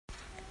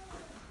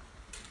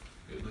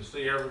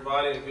see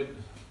everybody.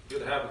 Good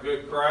to have a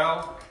good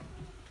crowd.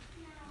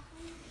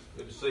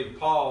 Good to see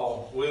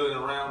Paul wheeling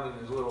around in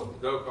his little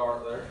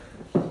go-kart there.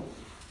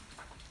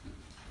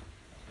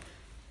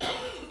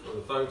 For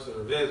the folks that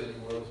are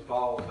visiting with us,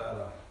 Paul's had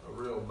a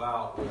real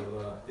bout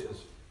with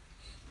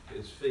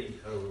his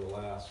feet over the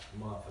last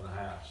month and a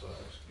half, so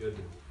it's good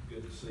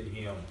to see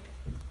him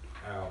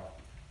out.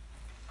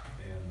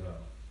 And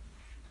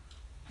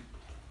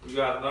we've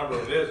got a number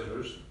of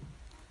visitors,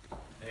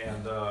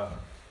 and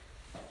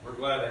we're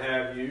glad to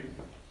have you.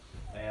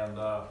 And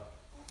I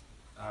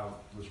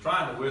was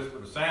trying to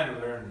whisper to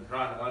Sandra there and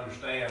trying to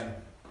understand,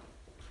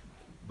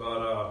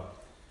 but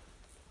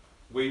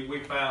we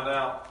found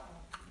out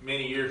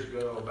many years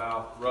ago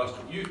about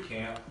Rustic Youth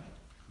Camp,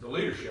 the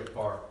leadership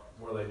part,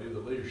 where they do the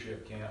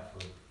leadership camp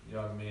for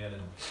young men,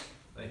 and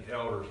I think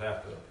elders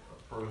have to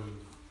approve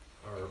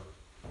or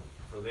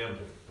for them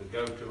to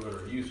go to it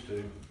or used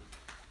to.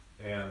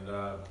 And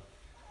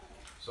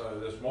so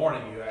this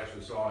morning you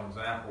actually saw an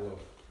example of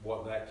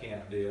what that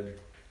camp did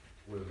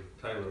with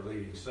Taylor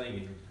leading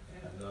singing,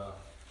 and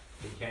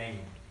he came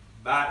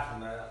back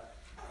from that.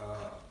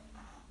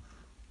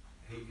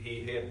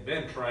 He had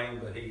been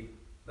trained, but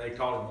they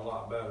taught him a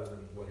lot better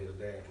than what his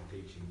dad could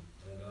teach him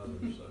and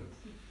others.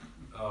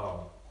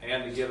 So,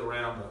 and to get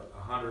around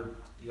 100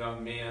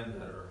 young men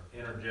that are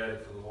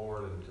energetic for the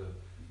Lord and to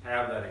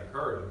have that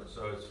encouragement.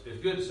 So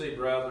it's good to see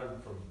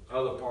brethren from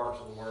other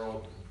parts of the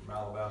world, from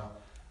Alabama.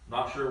 I'm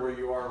not sure where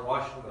you are in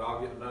Washington, but I'll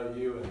get to know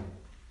you, and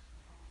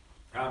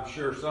I'm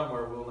sure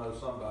somewhere we'll know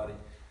somebody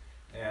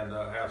and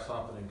have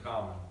something in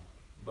common.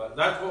 But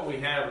that's what we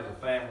have as a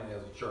family,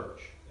 as a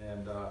church.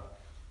 And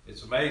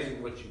it's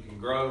amazing what you can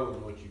grow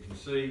and what you can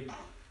see.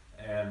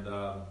 And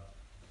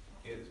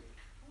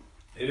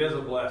it is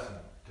a blessing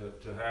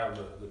to have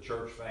the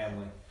church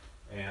family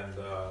and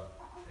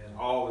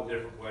all the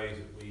different ways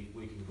that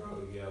we can grow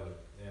together.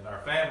 And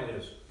our family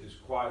is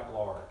quite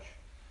large.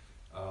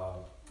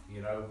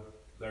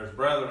 There's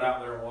brethren out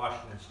there in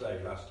Washington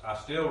State. I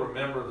still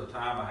remember the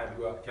time I had to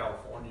go out to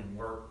California and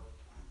work.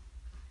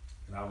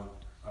 And I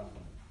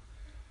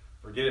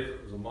forget if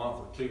it was a month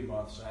or 2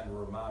 months. Sandra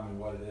will remind me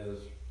what it is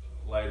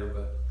later.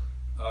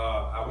 But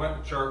I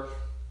went to church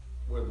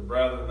with the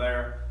brethren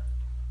there,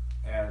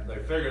 and they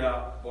figured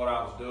out what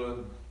I was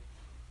doing.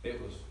 It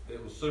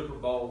was Super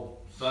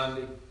Bowl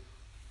Sunday,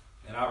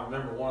 and I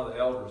remember one of the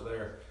elders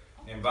there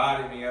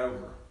invited me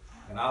over,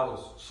 and I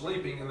was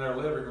sleeping in their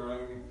living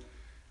room,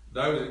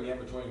 dozing in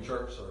between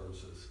church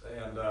services.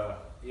 And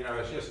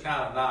it's just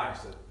kind of nice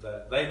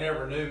that they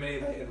never knew me.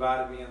 They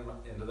invited me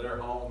into their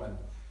home,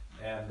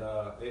 and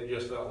it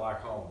just felt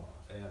like home.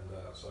 And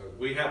so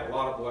we have a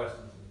lot of blessings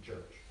in the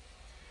church.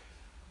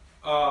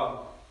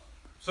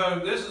 So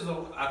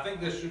I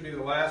think this should be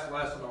the last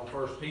lesson on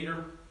 1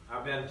 Peter.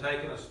 I've been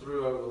taking us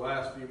through over the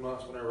last few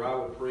months whenever I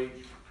would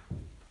preach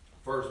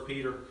 1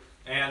 Peter.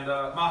 And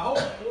my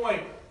whole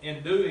point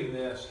in doing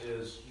this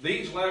is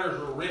these letters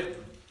were written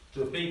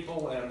to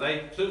people, and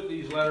they took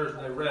these letters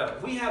and they read them.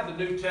 We have the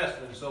New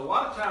Testament, so a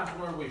lot of times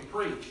when we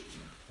preach,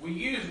 we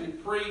usually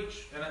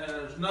preach, and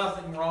there's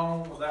nothing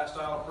wrong with that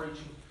style of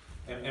preaching.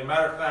 And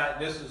matter of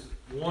fact, this is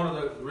one of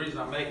the reasons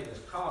I'm making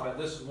this comment.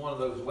 This is one of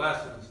those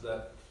lessons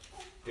that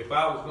if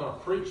I was going to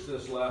preach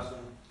this lesson,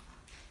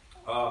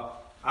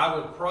 I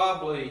would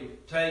probably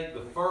take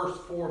the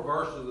first 4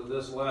 verses of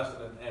this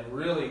lesson and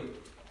really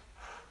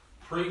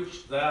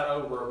preach that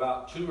over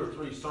about 2 or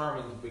 3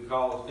 sermons,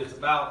 because it's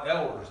about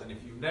elders. And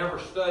if you've never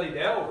studied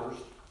elders,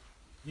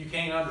 you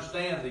can't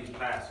understand these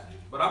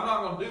passages. But I'm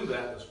not going to do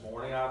that this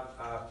morning. I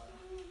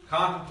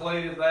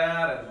contemplated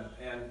that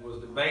and was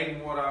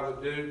debating what I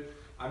would do.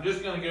 I'm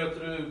just going to go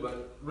through,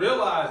 but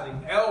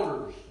realizing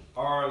elders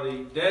are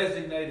the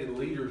designated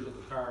leaders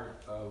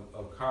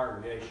of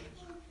congregations.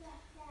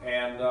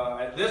 And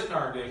at this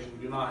congregation,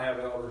 we do not have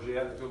elders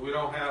yet, because we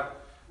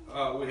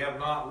have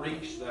not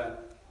reached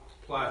that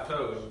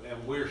plateau.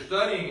 And we're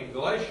studying in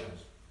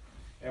Galatians,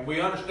 and we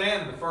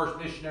understand the first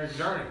missionary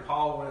journey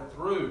Paul went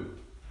through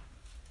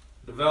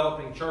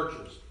developing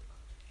churches.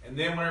 And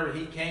then whenever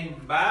he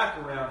came back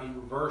around, he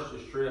reversed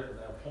his trip and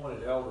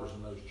appointed elders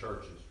in those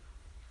churches.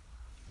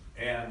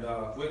 And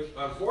which,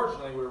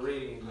 unfortunately, we're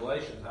reading in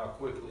Galatians how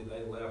quickly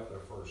they left their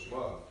first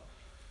love.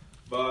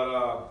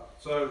 But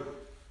so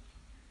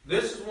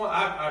this is what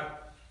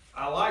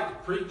I like to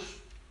preach,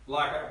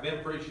 like I've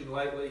been preaching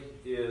lately,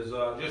 is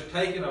just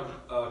taking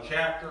a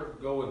chapter,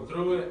 going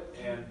through it,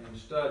 and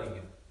studying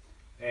it,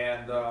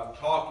 and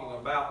talking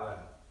about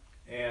that.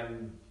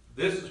 And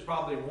this is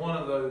probably one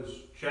of those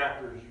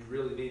chapters you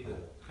really need to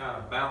kind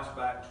of bounce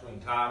back between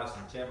Titus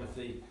and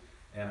Timothy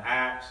and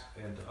Acts,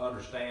 and to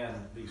understand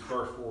these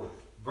first 4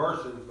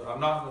 verses. But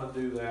I'm not going to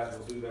do that.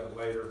 We'll do that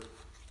later.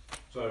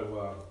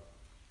 So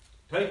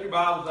take your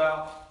Bibles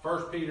out.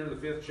 1 Peter, the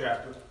 5th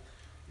chapter,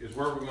 is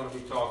where we're going to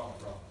be talking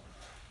from.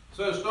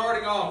 So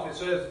starting off, it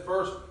says the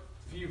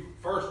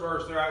first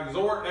verse there, I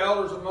exhort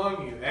elders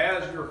among you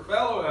as your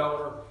fellow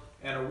elder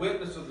and a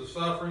witness of the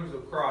sufferings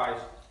of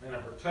Christ, and a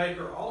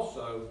partaker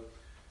also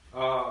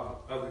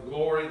of the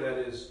glory that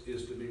is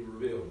to be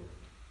revealed.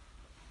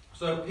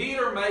 So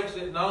Peter makes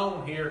it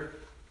known here,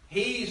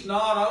 he's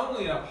not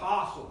only an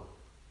apostle,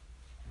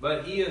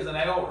 but he is an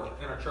elder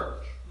in a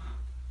church.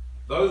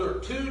 Those are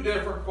two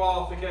different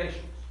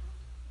qualifications.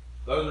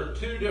 Those are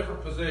two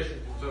different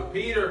positions. And so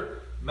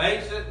Peter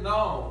makes it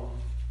known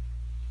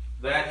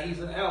that he's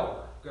an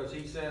elder, because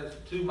he says,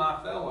 to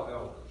my fellow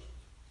elders.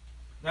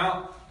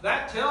 Now,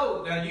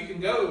 now you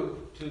can go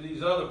to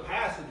these other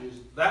passages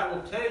that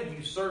will tell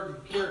you certain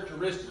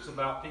characteristics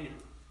about Peter.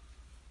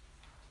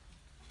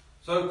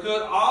 So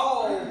could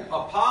all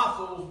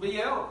apostles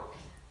be elders?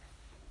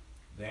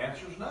 The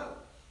answer is no.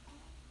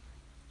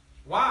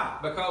 Why?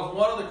 Because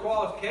one of the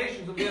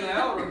qualifications of being an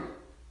elder,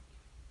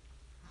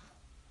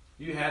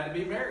 you had to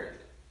be married,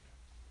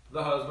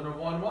 the husband of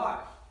one wife.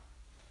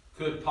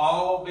 Could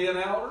Paul be an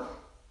elder?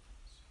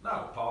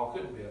 No, Paul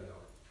couldn't be an elder.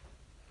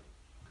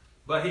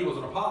 But he was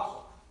an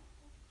apostle.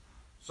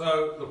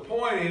 So the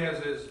point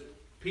is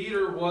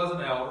Peter was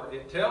an elder.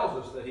 It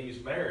tells us that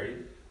he's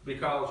married,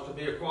 because to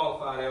be a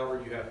qualified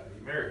elder, you have to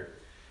be married.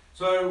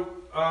 So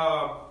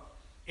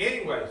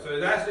anyway, so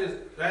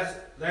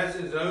that's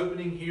his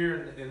opening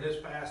here in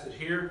this passage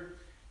here,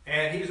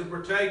 and he's a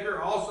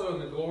partaker also in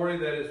the glory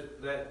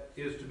that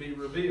is to be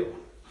revealed.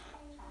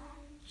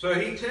 So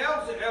he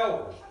tells the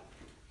elders,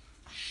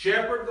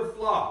 shepherd the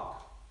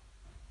flock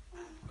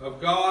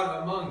of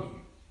God among you.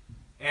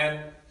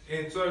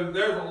 And so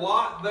there's a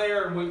lot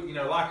there, and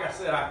like I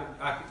said,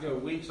 I could go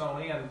weeks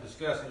on end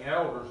discussing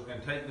elders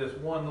and take this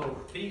one little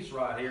piece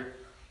right here.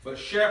 But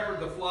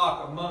shepherd the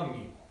flock among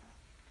you.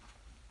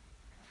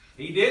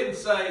 He didn't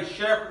say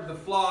shepherd the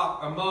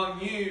flock among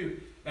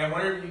you, and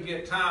whenever you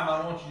get time,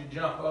 I want you to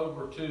jump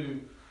over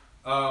to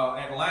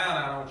Atlanta.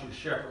 I want you to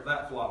shepherd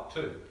that flock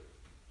too.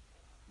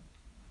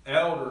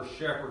 Elders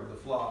shepherd the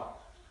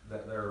flock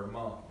that they're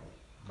among.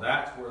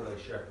 That's where they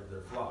shepherd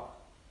their flock.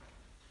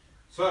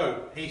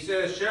 So, he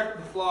says, shepherd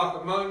the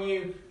flock among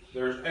you.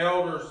 There's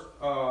elders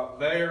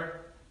there.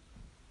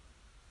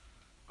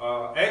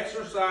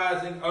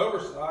 Exercising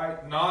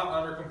oversight, not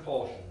under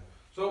compulsion.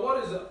 So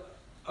what is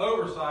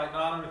oversight,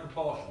 not under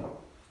compulsion? In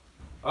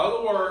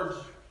other words,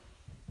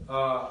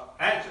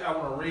 actually I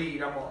want to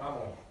read, I'm going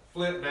to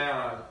flip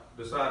down. I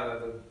decided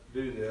to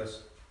do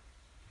this.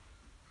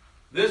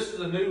 This is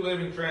a New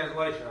Living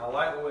Translation. I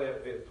like the way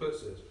it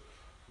puts this.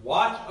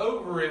 Watch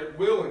over it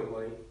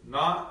willingly,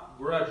 not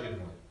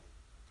grudgingly.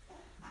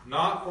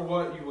 Not for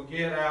what you will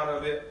get out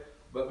of it,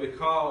 but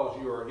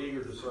because you are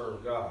eager to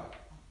serve God.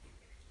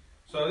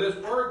 So this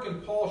word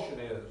compulsion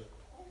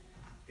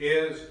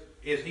is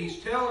he's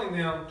telling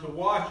them to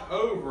watch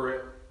over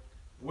it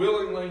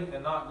willingly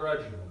and not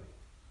grudgingly.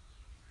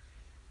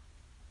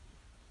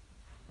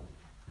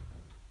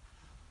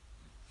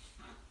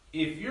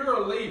 If you're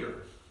a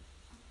leader,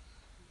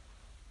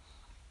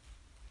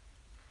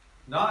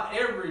 not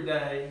every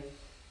day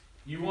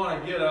you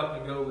want to get up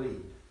and go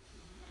lead.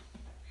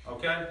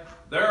 Okay?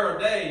 There are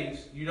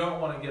days you don't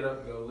want to get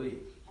up and go lead.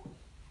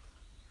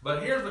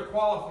 But here's the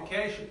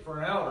qualification for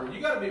an elder.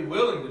 You got to be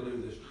willing to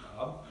do this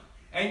job,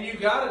 and you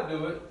got to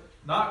do it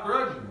not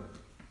grudgingly.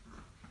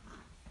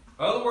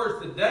 In other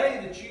words, the day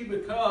that you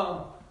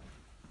become,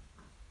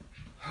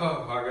 I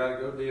got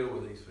to go deal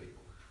with these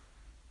people.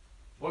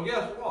 Well,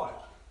 guess what?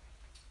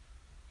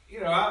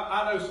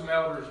 I know some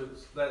elders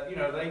that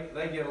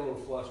they get a little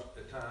flustered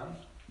at times.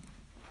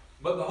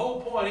 But the whole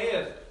point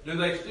is, do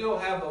they still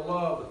have the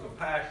love, the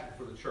compassion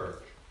for the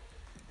church?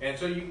 And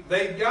so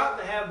they've got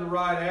to have the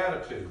right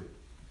attitude,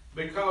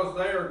 because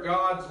they are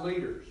God's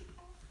leaders.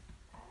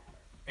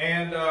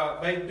 And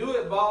they do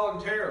it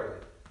voluntarily,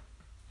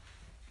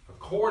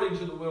 according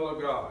to the will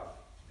of God,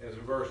 as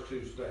in verse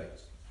 2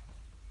 states.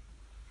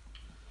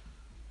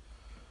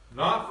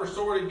 Not for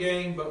sordid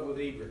gain, but with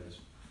eagerness.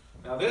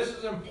 Now this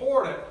is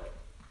important,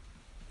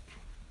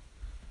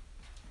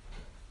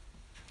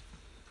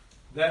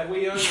 that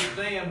we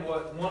understand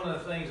what one of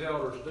the things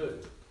elders do.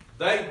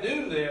 They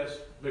do this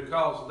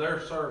because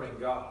they're serving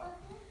God.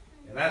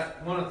 And that's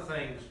one of the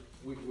things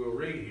we'll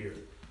read here.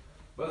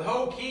 But the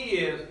whole key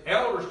is,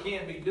 elders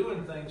can't be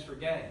doing things for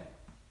gain.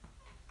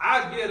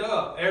 I get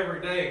up every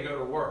day and go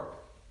to work.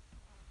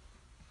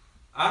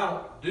 I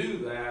don't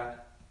do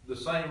that the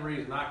same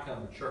reason I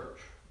come to church.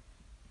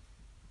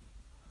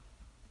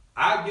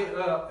 I get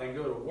up and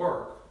go to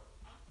work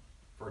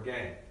for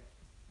gain.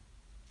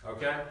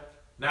 Okay?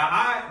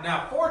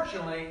 Now,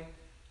 fortunately,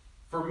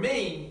 for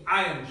me,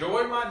 I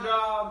enjoy my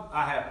job,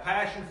 I have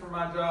passion for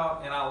my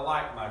job, and I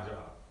like my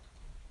job.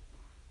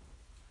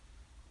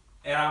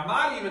 And I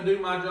might even do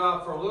my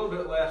job for a little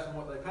bit less than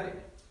what they pay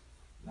me.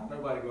 Now,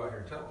 nobody go out here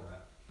and tell them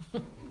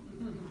that.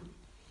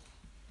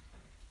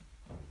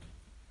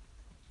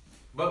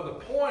 But the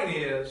point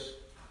is,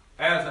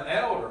 as an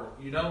elder,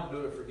 you don't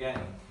do it for gain.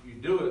 You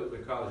do it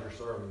because you're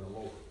serving the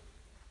Lord.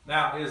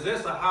 Now, is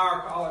this a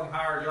higher calling,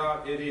 higher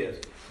job? It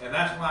is. And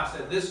that's why I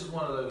said this is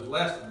one of those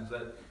lessons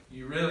that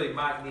you really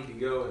might need to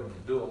go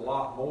and do a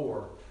lot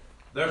more.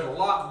 There's a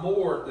lot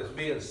more that's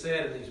being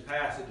said in these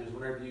passages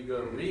whenever you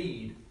go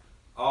read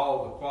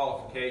all the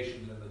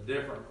qualifications and the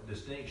different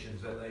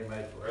distinctions that they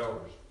make for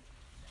elders.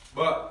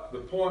 But the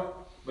point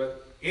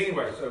But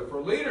anyway, so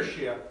for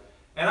leadership,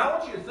 and I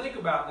want you to think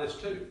about this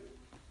too.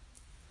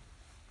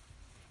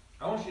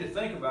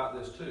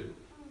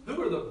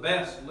 Who are the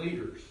best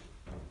leaders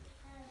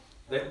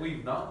that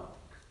we've known?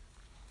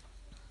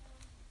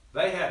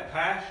 They had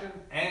passion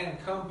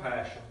and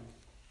compassion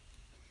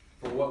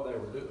for what they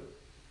were doing.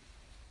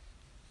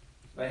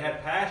 They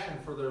had passion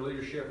for their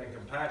leadership and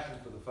compassion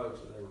for the folks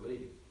that they were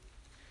leading.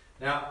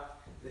 Now,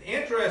 the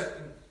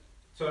interesting,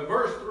 so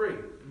verse 3,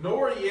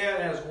 nor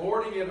yet as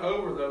lording it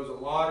over those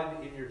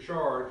allotted in your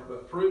charge,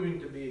 but proving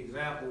to be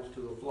examples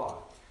to the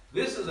flock.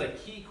 This is a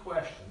key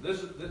question.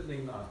 This is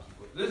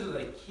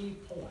a key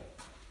point.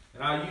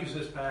 And I use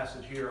this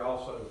passage here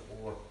also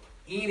for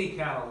any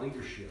kind of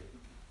leadership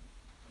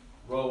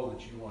role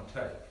that you want to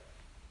take.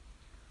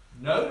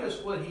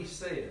 Notice what he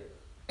said.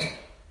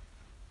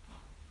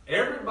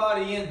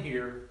 Everybody in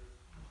here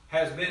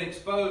has been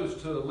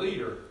exposed to a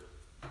leader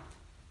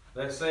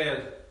that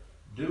says,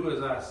 do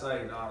as I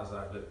say, not as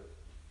I do.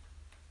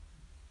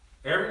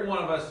 Every one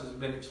of us has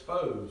been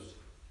exposed,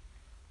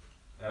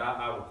 and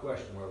I would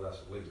question whether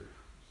that's a leader.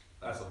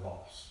 That's a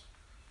boss.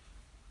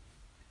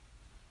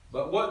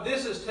 But what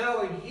this is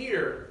telling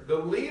here, the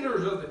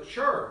leaders of the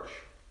church,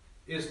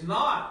 is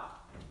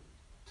not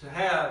to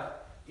have,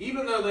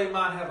 even though they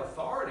might have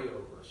authority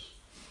over us,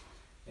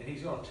 and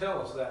he's going to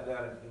tell us that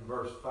down in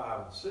verse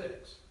 5 and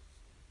 6.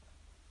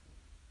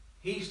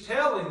 He's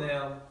telling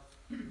them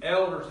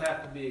elders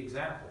have to be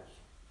examples.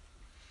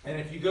 And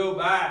if you go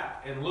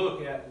back and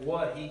look at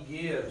what he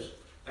gives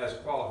as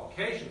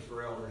qualifications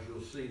for elders,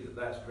 you'll see that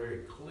that's very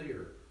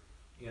clear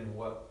in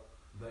what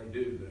they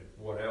do,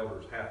 what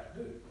elders have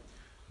to do.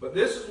 But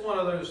this is one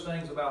of those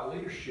things about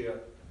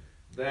leadership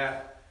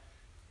that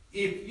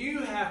if you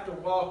have to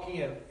walk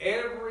in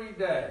every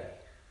day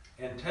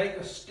and take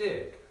a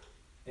stick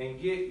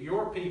and get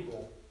your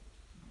people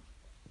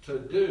to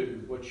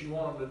do what you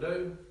want them to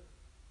do,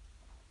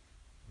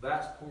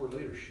 that's poor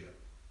leadership.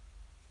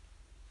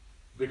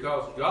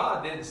 Because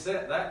God didn't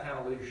set that kind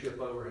of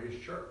leadership over his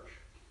church.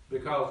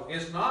 Because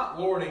it's not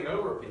lording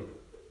over people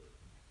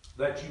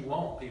that you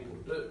want people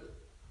to do.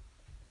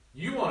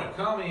 You want to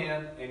come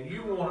in and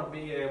you want to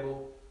be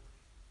able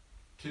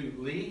to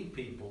lead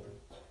people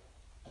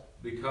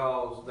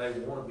because they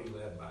want to be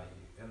led by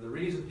you. And the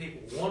reason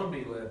people want to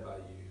be led by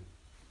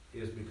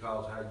you is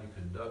because how you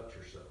conduct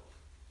yourself.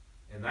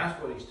 And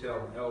that's what he's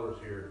telling elders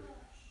here.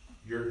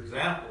 You're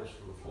examples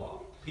for the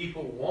flock.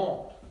 People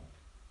want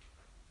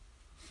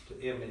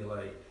to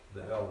emulate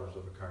the elders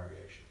of the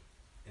congregation.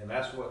 And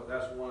that's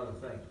one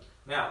of the things.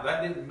 Now,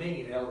 that didn't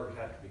mean elders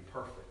have to be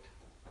perfect.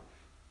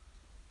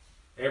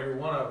 Every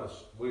one of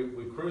us,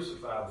 we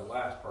crucified the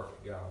last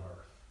perfect guy on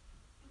earth.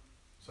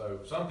 So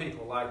some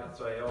people like to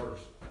say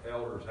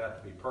elders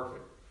have to be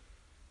perfect.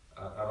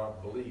 I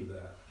don't believe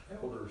that.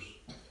 Elders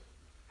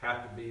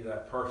have to be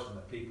that person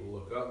that people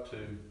look up to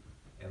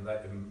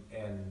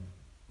and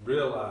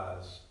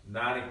realize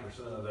 90%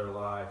 of their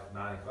life,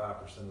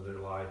 95% of their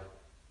life,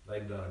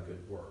 they've done a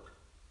good work.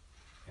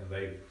 And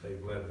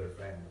they've led their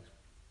families.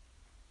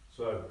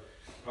 So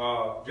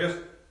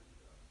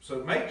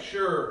So make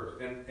sure,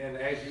 and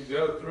as you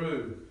go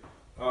through,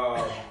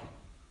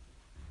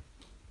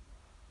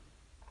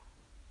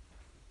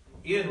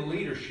 in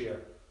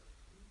leadership,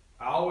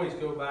 I always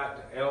go back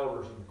to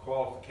elders and the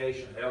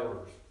qualification of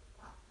elders.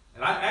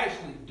 And I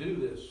actually do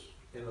this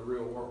in the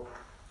real world.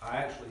 I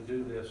actually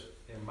do this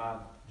in my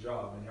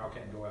job, and y'all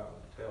can't go out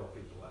and tell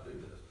people I do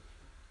this.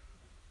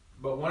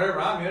 But whenever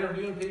I'm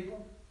interviewing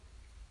people,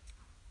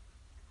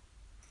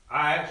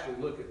 I actually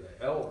look at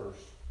the elders'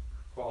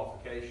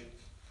 qualifications.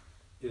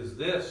 Is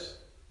this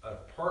a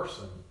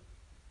person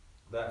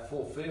that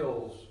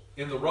fulfills,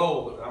 in the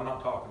role that I'm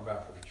not talking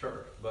about for the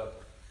church,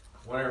 but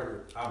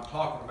whenever I'm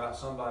talking about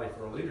somebody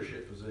for a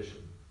leadership position,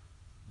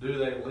 do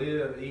they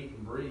live, eat,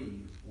 and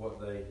breathe what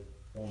they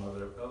want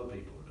other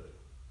people to do?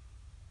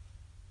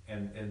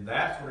 And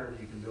that's whenever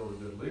you can build a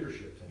good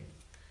leadership team.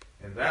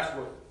 And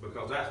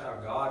because that's how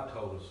God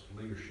told us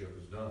leadership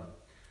is done.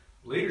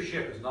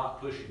 Leadership is not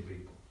pushing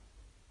people.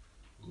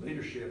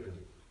 Leadership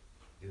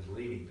is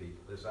leading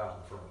people. It's out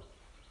in front.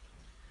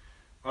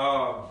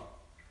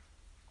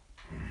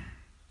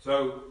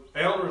 So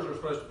elders are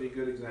supposed to be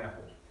good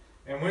examples.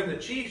 And when the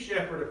chief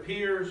shepherd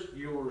appears,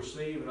 you will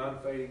receive an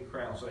unfading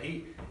crown. So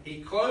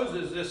he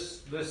closes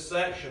this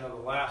section of the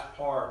last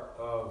part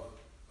of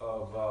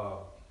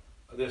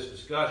this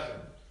discussion.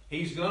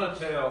 He's going to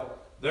tell,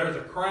 there's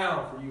a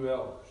crown for you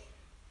elders,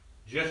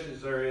 just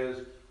as there is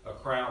a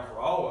crown for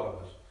all of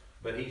us.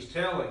 But he's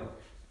telling,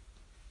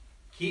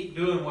 keep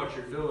doing what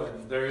you're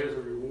doing. There is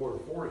a reward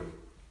for you.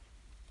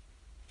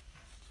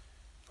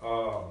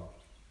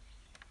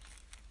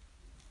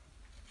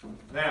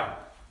 Now,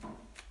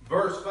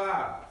 verse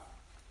 5.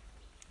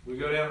 We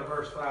go down to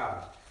verse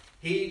 5.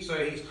 He's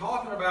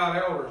talking about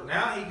elders.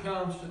 Now he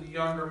comes to the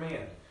younger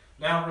men.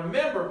 Now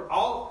remember,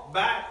 all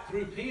back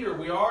through Peter,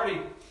 we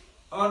already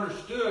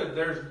understood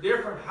there's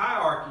different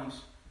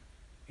hierarchies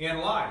in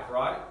life,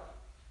 right?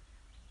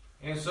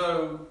 And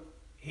so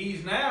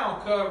he's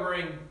now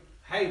covering,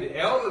 hey, the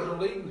elders are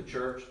leading the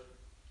church.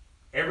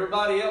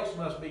 Everybody else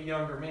must be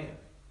younger men.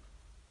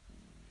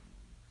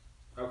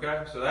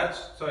 Okay,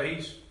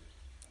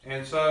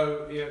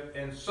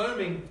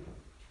 assuming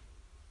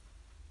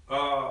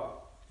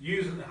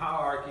using the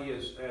hierarchy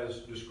as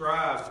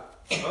described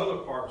in other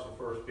parts of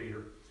 1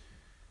 Peter,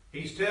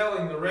 he's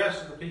telling the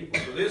rest of the people.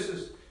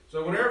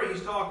 So whenever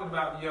he's talking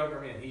about the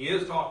younger men, he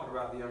is talking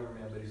about the younger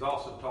men, but he's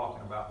also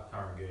talking about the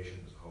congregation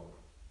as a whole.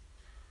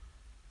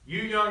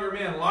 You younger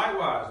men,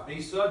 likewise,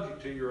 be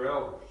subject to your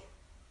elders.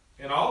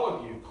 And all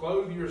of you,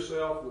 clothe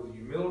yourself with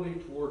humility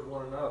towards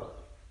one another.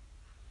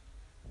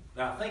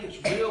 Now, I think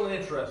it's real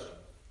interesting.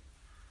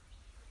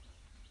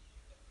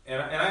 And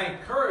I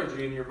encourage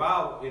you in your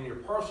Bible, in your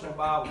personal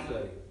Bible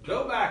study,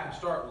 go back and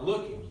start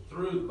looking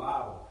through the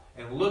Bible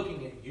and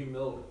looking at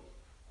humility.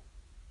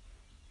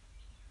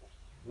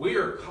 We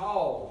are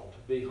called to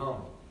be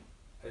humble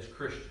as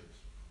Christians.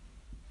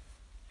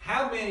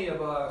 How many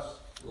of us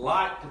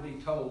like to be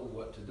told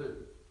what to do?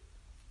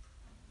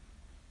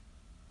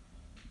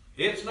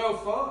 It's no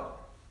fun.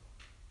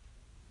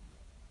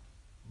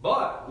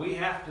 But we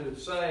have to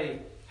say,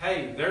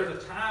 hey, there's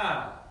a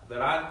time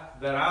that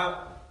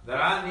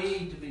I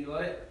need to be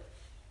led.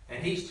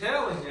 And he's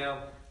telling them,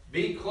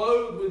 be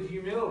clothed with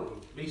humility.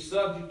 Be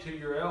subject to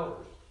your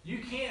elders. You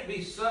can't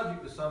be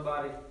subject to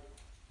somebody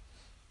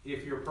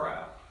if you're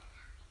proud.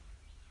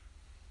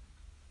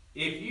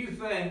 If you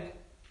think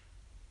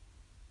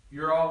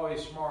you're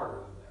always smarter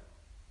than them.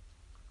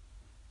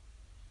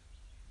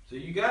 So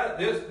you got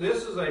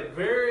this is a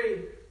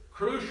very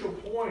crucial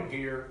point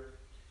here.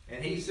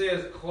 And he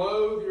says,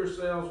 clothe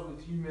yourselves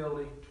with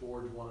humility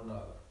towards one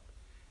another.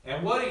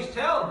 And what he's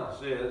telling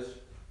us is,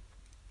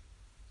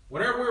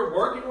 whenever we're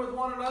working with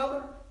one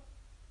another,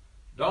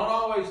 don't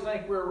always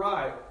think we're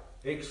right.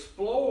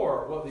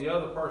 Explore what the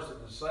other person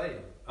is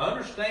saying.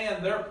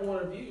 Understand their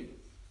point of view.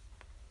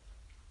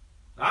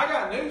 Now, I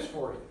got news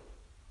for you.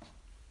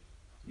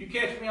 You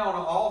catch me on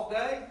an off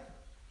day,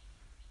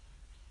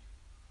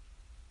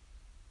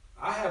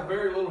 I have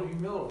very little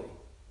humility.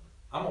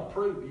 I'm going to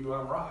prove to you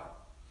I'm right.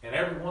 And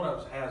every one of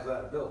us has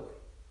that ability.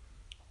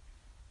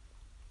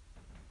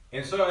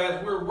 And so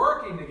as we're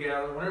working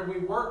together, whenever we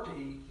work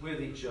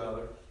with each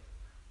other,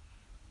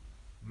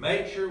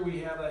 make sure we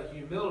have that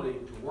humility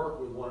to work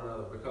with one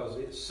another, because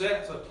it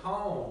sets a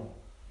tone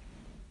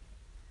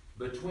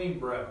between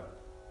brethren.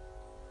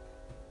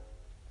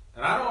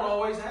 And I don't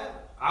always have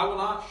it. I will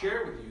not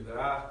share with you that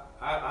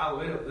I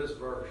live this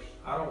verse.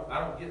 I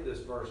don't get this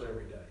verse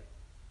every day.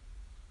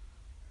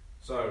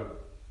 So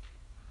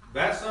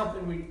that's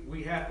something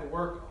we have to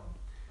work on.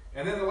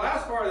 And then the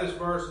last part of this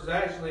verse is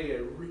actually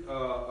a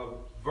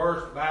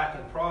verse back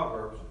in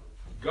Proverbs.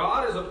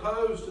 God is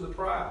opposed to the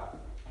proud,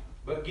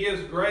 but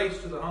gives grace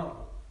to the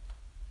humble.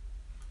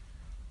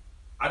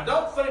 I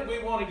don't think we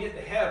want to get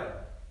to heaven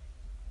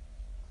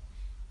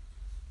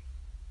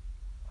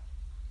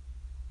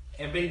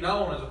and be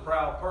known as a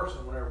proud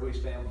person whenever we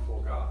stand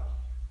before God.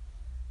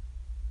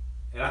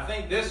 And I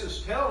think this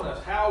is telling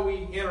us how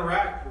we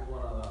interact with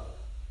one another.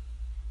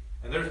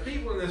 And there's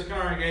people in this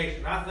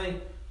congregation, I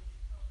think,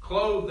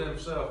 clothe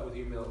themselves with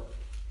humility.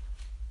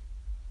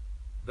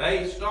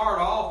 They start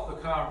off the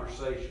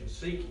conversation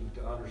seeking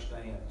to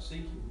understand,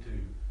 seeking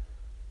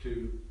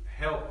to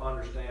help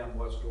understand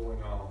what's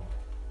going on,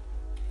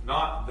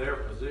 not their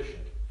position.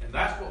 And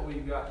that's what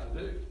we've got to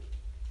do.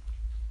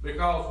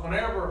 Because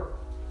whenever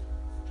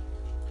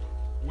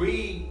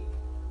we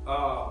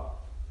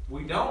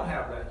don't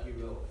have that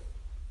humility,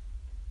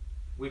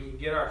 we can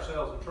get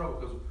ourselves in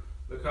trouble,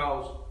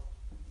 because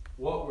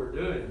what we're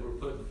doing is we're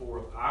putting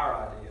forth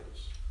our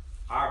ideas,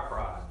 our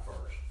pride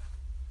first.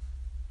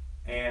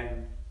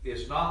 And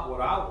it's not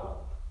what I want.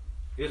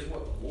 It's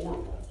what the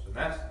Lord wants. And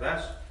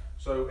that's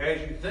so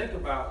as you think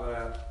about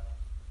that,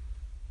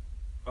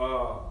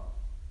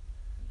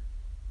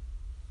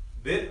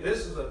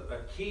 this is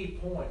a key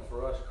point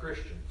for us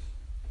Christians.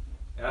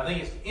 And I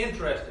think it's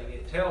interesting.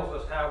 It tells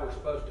us how we're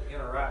supposed to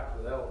interact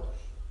with elders.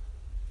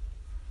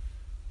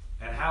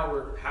 And how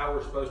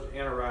we're supposed to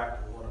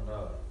interact with one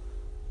another.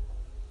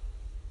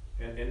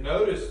 And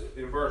notice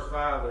in verse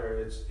 5 there,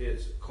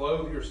 it's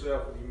clothe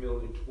yourself with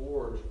humility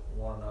towards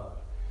one another.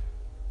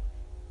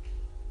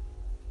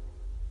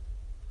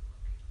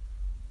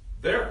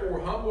 Therefore,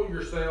 humble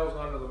yourselves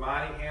under the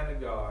mighty hand of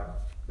God,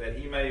 that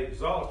he may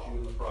exalt you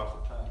in the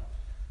proper time.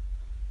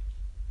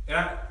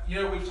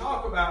 And we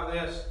talk about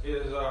this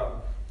is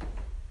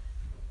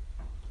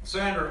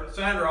Sandra,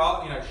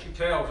 she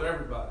tells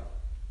everybody.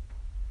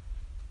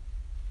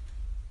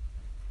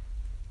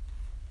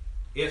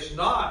 It's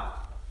not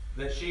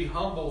that she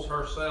humbles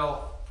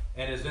herself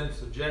and is in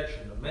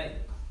subjection to me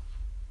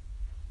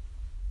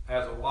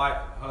as a wife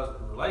and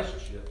husband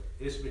relationship.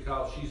 It's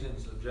because she's in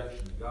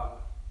subjection to God.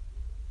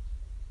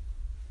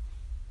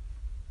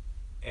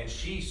 And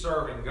she's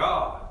serving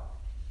God.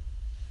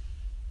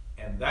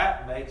 And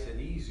that makes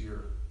it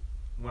easier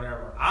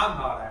whenever I'm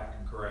not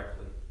acting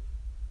correctly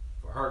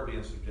for her to be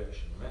in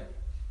subjection to me.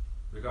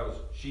 Because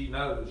she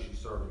knows she's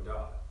serving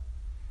God.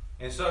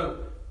 And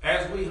so,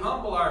 as we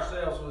humble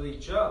ourselves with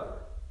each other,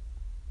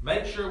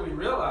 make sure we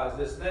realize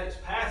this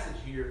next passage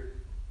here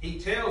He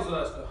tells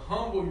us to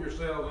humble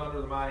yourselves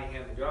under the mighty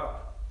hand of God.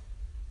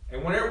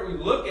 And whenever we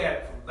look at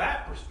it from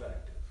that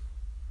perspective,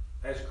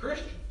 as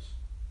Christians,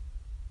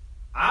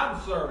 I'm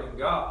serving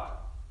God.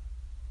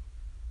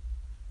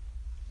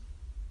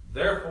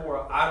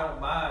 Therefore, I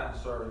don't mind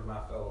serving my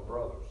fellow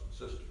brothers and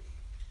sisters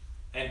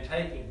and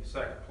taking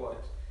second place.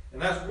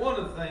 And that's one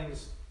of the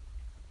things,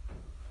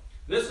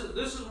 this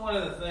is one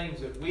of the things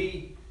that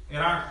we, in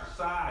our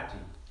society,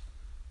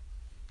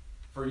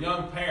 for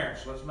young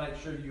parents, let's make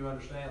sure you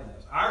understand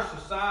this. Our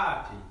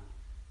society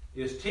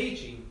is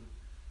teaching,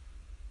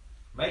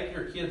 make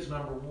your kids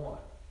number one.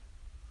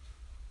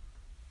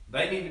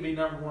 They need to be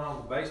number one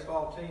on the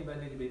baseball team. They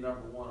need to be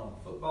number one on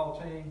the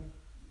football team.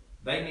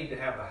 They need to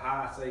have the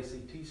highest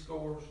ACT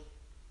scores.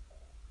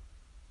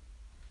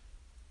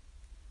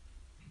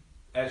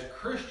 As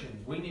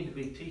Christians, we need to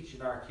be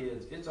teaching our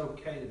kids it's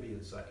okay to be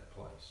in second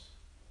place.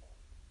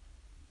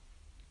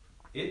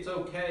 It's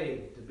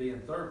okay to be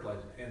in third place.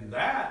 And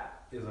that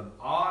is an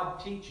odd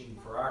teaching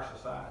for our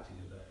society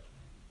today.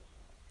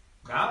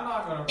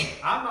 Now,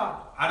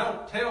 I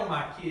don't tell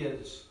my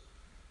kids,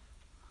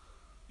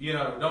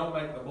 don't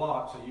make the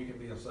block so you can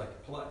be in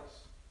second place.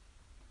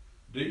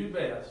 Do your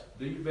best.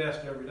 Do your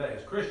best every day.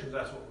 As Christians,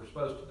 that's what we're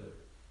supposed to do.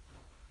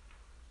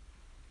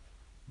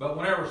 But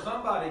whenever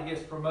somebody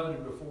gets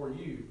promoted before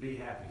you, be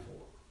happy for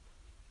them.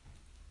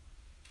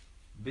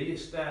 Be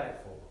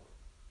ecstatic for them.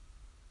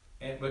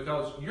 And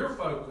because your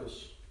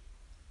focus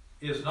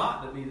is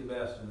not to be the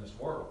best in this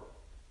world.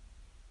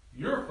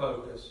 Your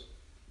focus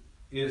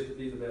is to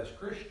be the best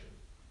Christian.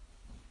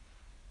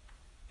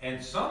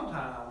 And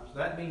sometimes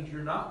that means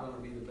you're not going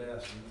to be the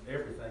best in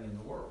everything in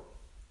the world.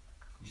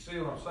 You see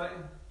what I'm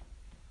saying?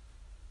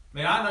 I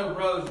mean, I know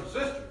brothers and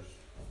sisters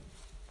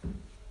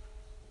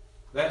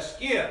that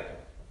skip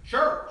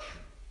church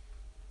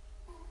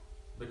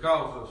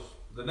because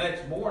the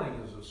next morning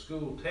is a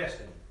school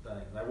testing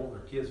thing. They want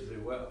their kids to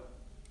do well.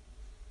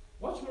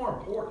 What's more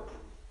important?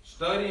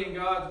 Studying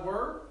God's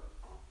Word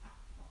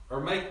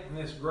or making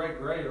this great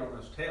grade on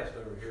this test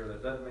over here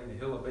that doesn't mean a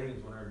hill of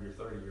beans whenever you're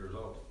 30 years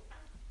old?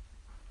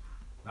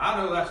 Now, I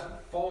know that's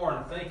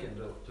foreign thinking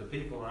to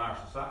people in our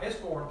society. It's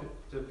foreign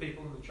to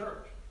people in the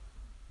church.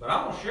 But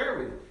I'm going to share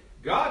with you.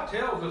 God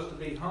tells us to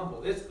be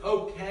humble. It's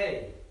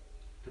okay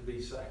to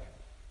be second.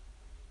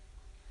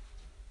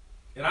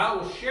 And I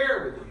will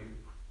share with you,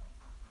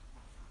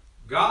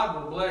 God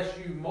will bless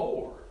you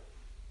more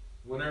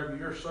whenever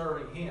you're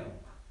serving Him.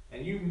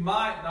 And you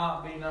might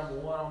not be number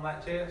one on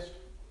that test,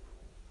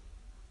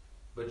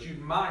 but you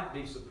might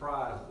be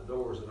surprised at the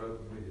doors that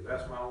open with you.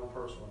 That's my own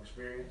personal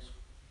experience.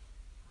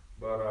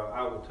 But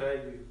I will tell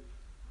you,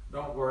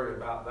 don't worry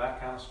about that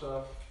kind of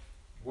stuff.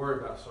 Worry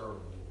about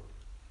serving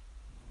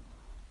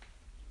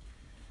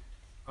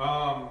the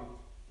Lord.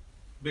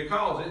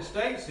 Because it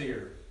states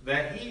here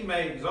that He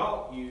may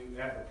exalt you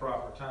at the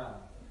proper time.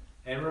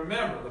 And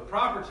remember, the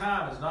proper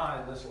time is not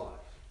in this life.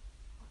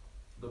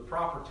 The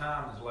proper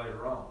time is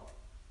later on.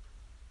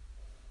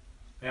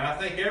 And I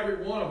think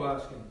every one of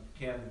us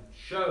can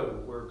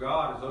show where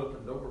God has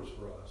opened doors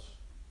for us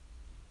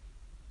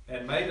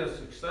and made us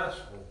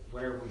successful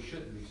wherever we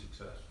shouldn't be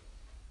successful.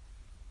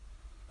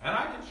 And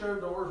I can show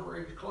doors where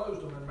He's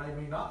closed them and made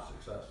me not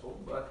successful,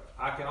 but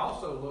I can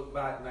also look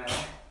back now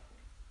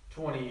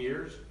 20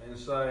 years and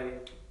say,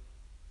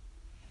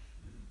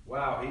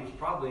 wow, He's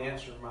probably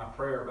answering my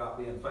prayer about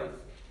being faithful.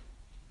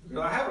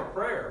 Because I have a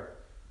prayer.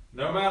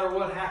 No matter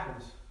what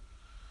happens,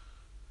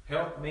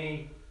 help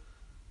me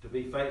to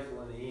be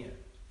faithful in the end.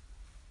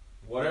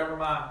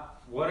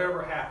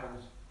 Whatever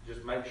happens,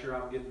 just make sure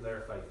I'm getting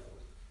there faithfully.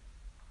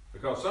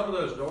 Because some of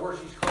those doors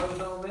He's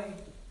closed on me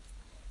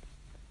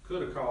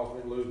could have caused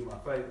me to lose my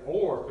faith,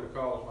 or could have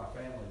caused my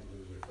family to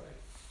lose their faith.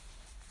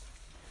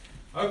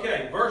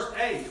 Okay, verse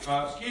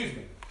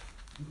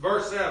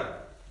 7.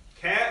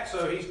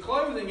 So He's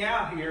closing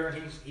out here,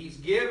 and he's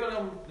giving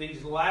them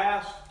these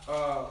last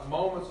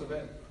moments of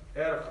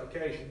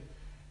edification.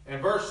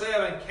 And verse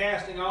 7,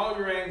 casting all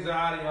your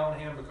anxiety on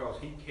Him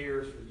because He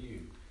cares for you.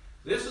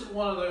 This is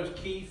one of those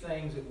key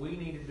things that we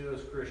need to do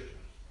as Christians.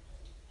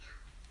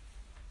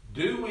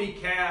 Do we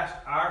cast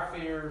our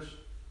fears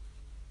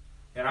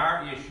and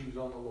our issues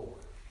on the Lord?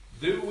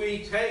 Do we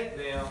take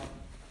them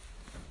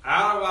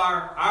out of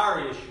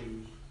our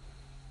issues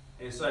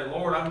and say,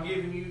 Lord, I'm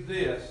giving you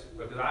this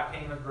because I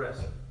can't address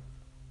it?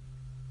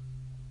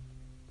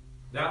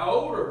 Now,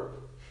 older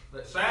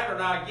that Sandra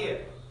and I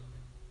get,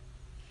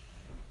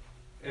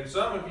 and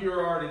some of you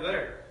are already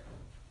there,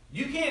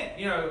 you can't,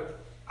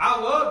 I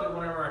loved it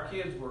whenever our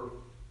kids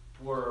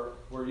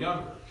were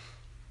younger.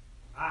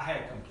 I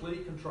had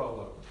complete control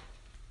over them.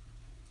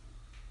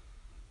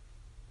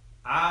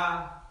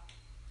 I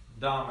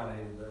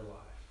dominated their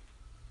life.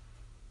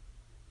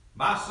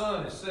 My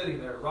son is sitting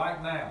there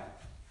right now,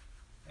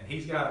 and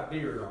he's got a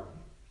beard on.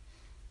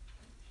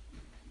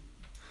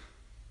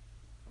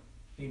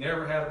 He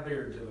never had a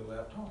beard until he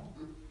left home.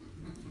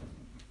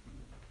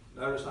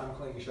 Notice I'm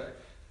clean shaven.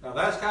 Now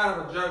that's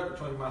kind of a joke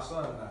between my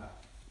son and I.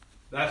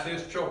 That's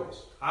his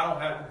choice. I don't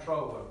have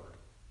control over it.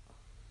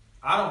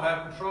 I don't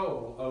have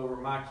control over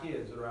my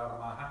kids that are out of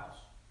my house.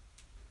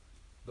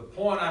 The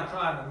point I'm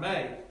trying to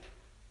make,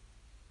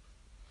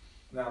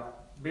 now,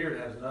 beard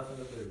has nothing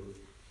to do with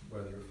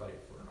whether you're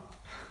faithful or not.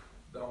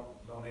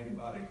 Don't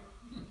anybody.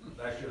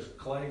 That's just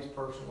Clay's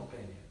personal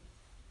opinion.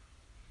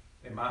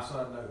 And my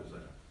son knows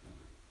that.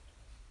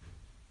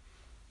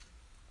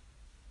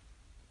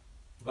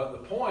 But the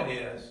point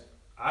is,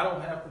 I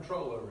don't have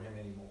control over him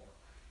anymore.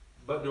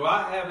 But do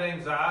I have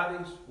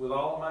anxieties with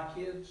all of my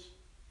kids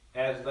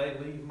as they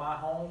leave my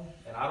home?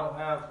 And I don't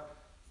have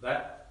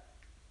that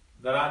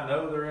I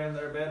know they're in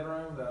their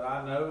bedroom, that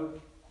I know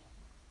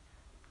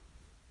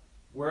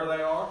where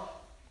they are?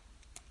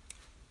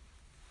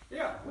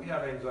 Yeah, we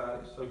have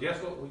anxieties. So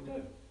guess what we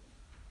do?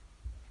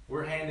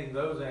 We're handing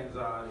those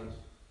anxieties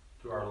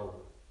to our Lord.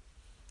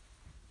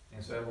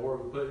 And say,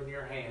 Lord, we put it in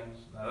your hands.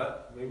 Now,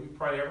 we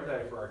pray every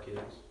day for our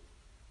kids.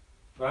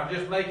 But I'm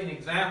just making an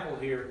example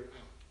here.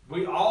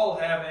 We all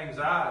have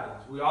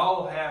anxieties. We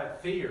all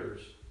have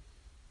fears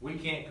we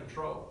can't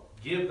control.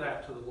 Give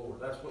that to the Lord.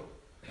 That's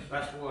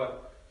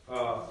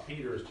what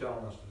Peter is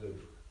telling us to do.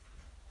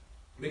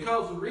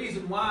 Because the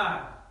reason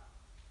why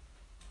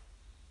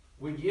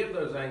we give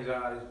those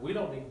anxieties, we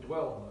don't need to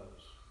dwell on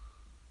those.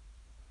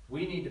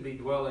 We need to be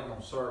dwelling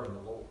on serving the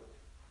Lord.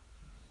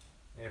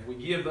 And if we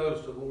give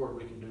those to the Lord,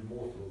 we can do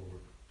more for the Lord.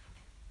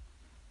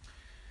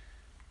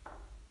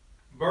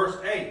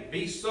 Verse 8,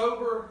 be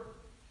sober,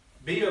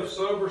 be of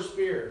sober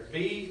spirit,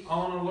 be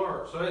on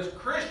alert. So as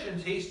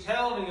Christians, he's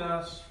telling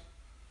us,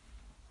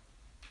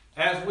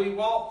 as we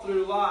walk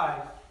through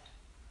life,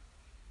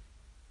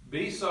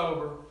 be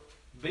sober,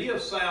 be of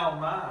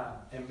sound mind,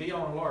 and be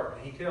on alert.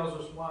 And he tells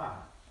us why.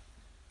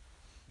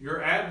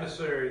 Your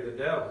adversary, the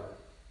devil,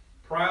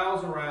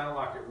 prowls around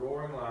like a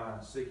roaring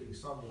lion, seeking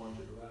someone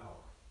to devour.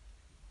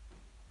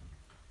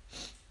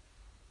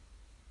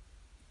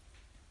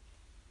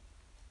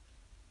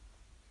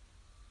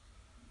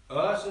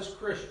 Us as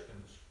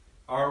Christians,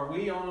 are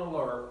we on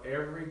alert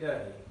every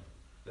day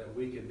that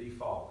we could be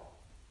fallen?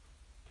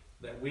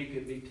 That we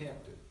could be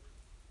tempted?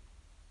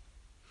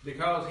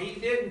 Because he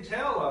didn't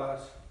tell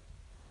us,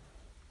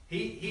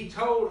 he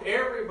told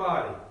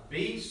everybody,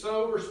 be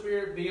sober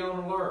spirit, be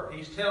on alert.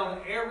 He's telling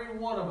every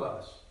one of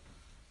us,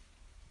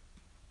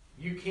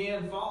 you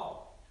can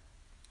fall.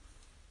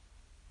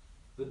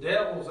 The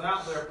devil's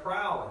out there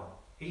prowling.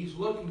 He's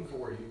looking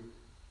for you,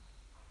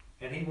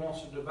 and he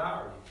wants to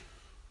devour you.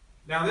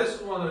 Now, this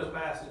is one of those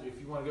passages, if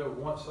you want to go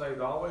once saved,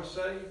 always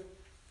saved,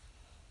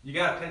 you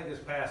got to take this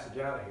passage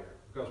out of here,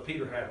 because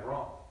Peter had it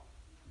wrong.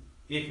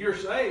 If you're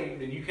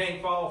saved and you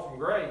can't fall from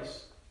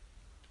grace,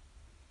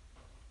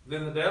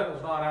 then the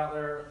devil's not out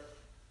there.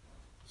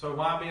 So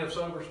why be of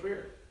sober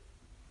spirit?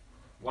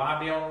 Why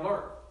be on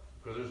alert?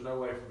 Because there's no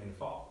way for me to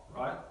fall,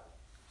 right?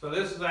 So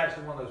this is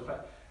actually one of those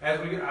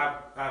passages.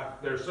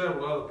 There's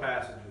several other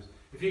passages.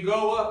 If you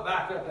go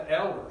back up to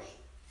elders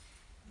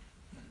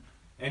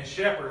and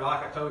shepherd,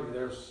 like I told you,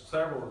 there's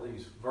several of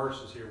these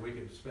verses here we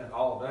could spend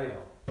all day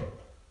on.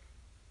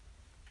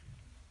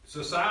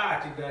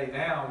 Society today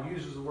now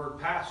uses the word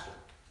pastor.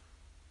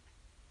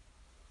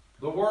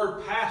 The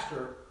word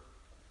pastor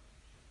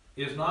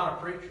is not a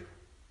preacher.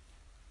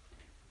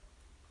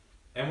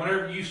 And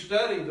whenever you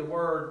study the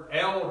word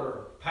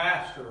elder,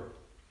 pastor,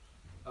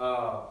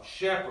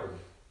 shepherd,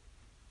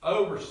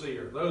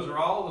 overseer, those are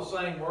all the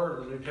same word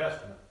in the New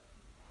Testament.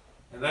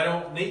 And they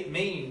don't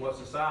mean what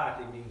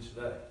society means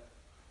today.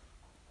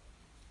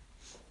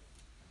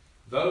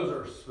 Those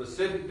are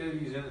specific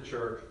duties in the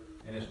church,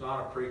 and it's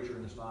not a preacher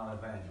and it's not an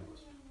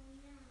evangelist.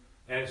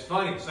 And it's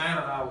funny,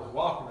 Santa and I was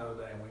walking the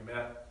other day and we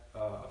met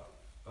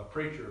a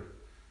preacher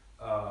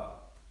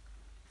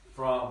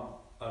from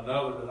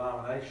another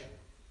denomination.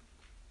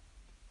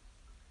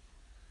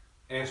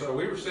 And so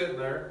we were sitting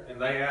there and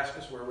they asked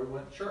us where we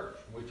went to church.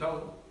 And we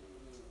told them.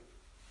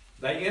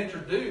 They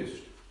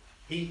introduced,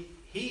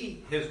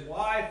 his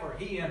wife or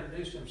he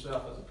introduced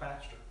himself as a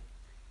pastor.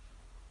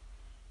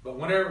 But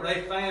whenever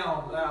they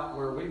found out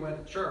where we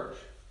went to church,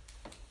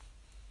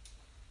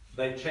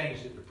 they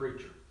changed it to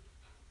preacher.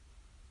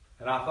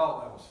 And I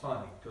thought that was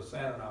funny because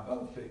Santa and I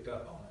both picked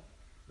up on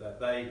it.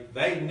 That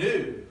they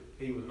knew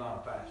he was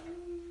not a pastor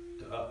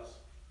to us.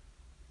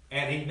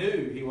 And he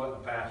knew he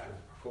wasn't a pastor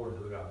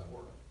according to God's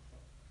Word.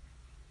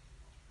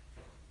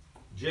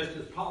 Just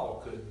as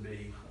Paul couldn't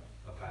be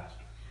a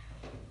pastor.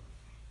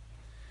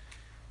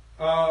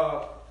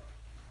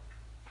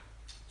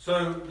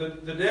 So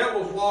the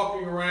devil's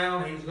walking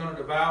around. He's going to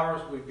devour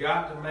us. We've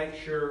got to make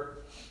sure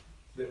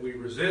that we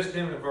resist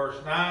him. In verse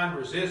 9,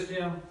 resist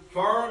him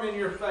firm in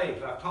your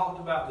faith. I've talked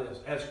about this.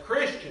 As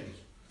Christians,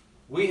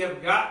 we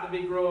have got to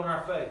be growing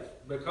our faith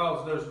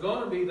because there's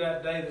going to be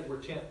that day that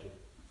we're tempted.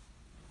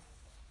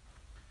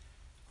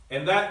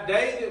 And that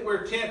day that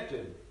we're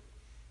tempted,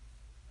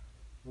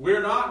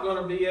 we're not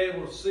going to be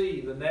able to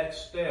see the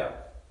next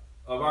step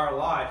of our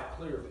life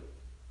clearly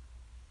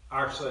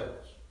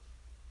ourselves.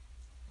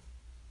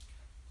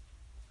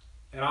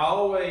 And I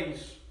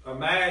always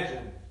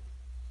imagine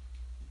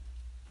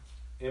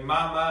in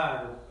my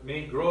mind,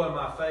 me growing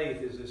my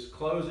faith is this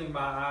closing my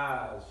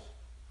eyes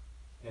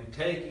and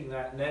taking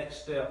that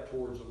next step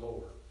towards the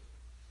Lord.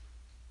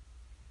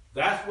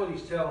 That's what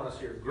he's telling us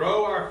here.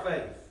 Grow our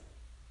faith.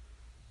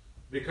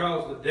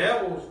 Because the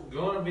devil's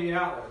going to be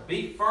out there.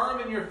 Be firm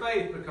in your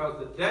faith, because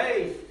the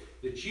day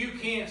that you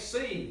can't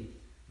see,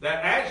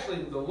 that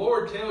actually the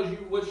Lord tells you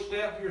which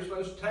step you're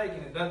supposed to take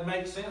and it doesn't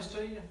make sense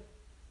to you,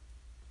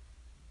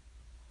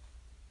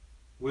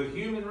 with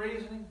human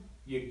reasoning,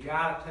 you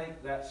got to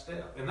take that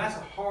step. And that's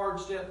a hard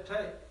step to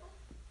take.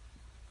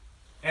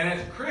 And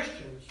as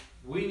Christians,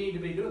 we need to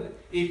be doing that.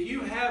 If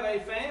you have a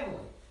family,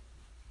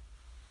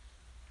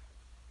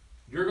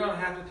 you're going to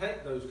have to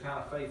take those kind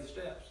of faith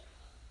steps.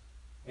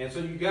 And so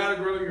you got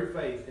to grow your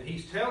faith. And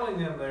he's telling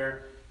them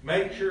there,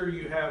 make sure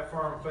you have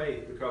firm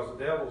faith, because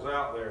the devil's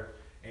out there.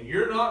 And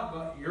you're not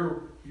going,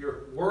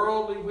 your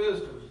worldly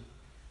wisdom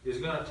is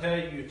going to tell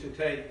you to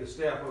take the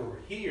step over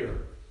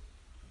here,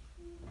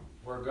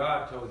 where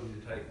God told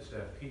you to take the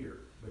step here.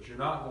 But you're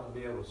not going to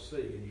be able to see,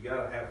 and you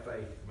got to have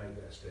faith to make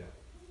that step.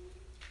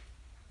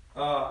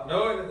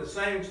 Knowing that the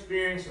same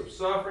experience of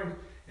suffering,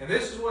 and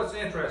this is what's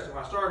interesting.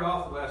 When I started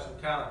off the lesson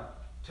kind of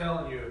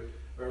telling you,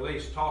 or at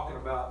least talking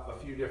about a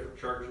few different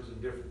churches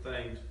and different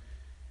things,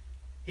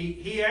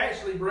 he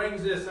actually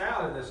brings this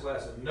out in this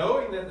lesson.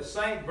 Knowing that the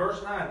same,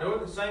 verse 9,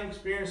 knowing the same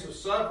experience of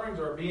sufferings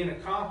are being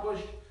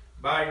accomplished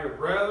by your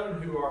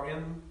brethren who are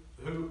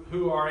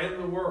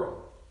in the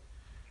world.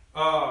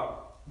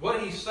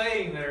 What he's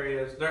saying there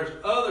is, there's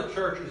other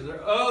churches,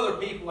 there are other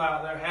people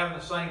out there having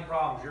the same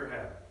problems you're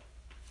having.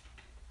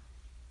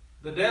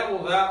 The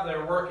devil's out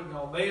there working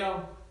on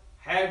them.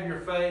 Have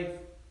your faith.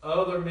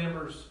 Other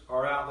members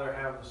are out there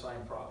having the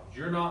same problems.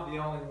 You're not the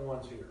only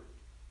ones here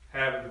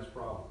having this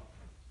problem.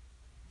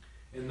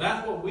 And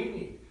that's what we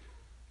need.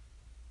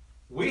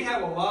 We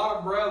have a lot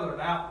of brethren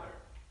out there.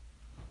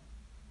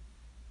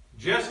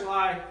 Just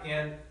like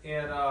in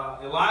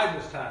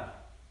Elijah's time.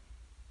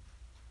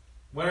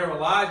 Whenever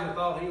Elijah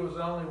thought he was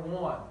the only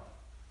one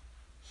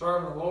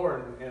serving the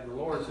Lord, and the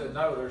Lord said,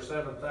 no, there's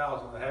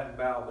 7,000 that haven't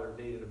bowed their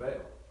knee to Baal.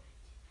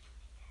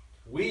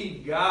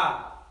 We've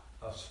got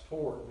a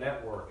support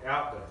network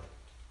out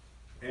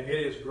there, and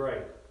it is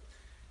great.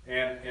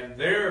 And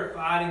they're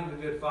fighting the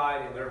good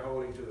fight, and they're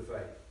holding to the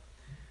faith.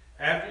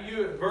 After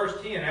you, verse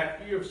 10,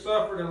 after you have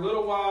suffered a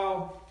little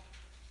while,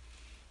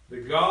 the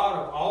God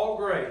of all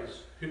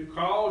grace, who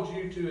called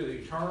you to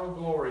his eternal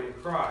glory in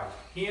Christ,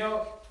 him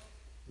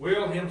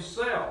will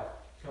himself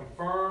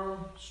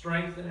confirm,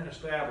 strengthen, and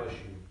establish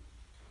you.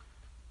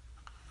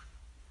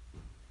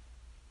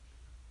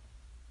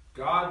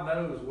 God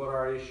knows what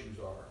our issues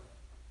are.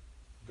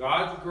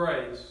 God's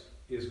grace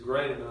is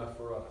great enough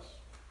for us.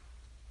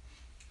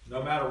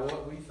 No matter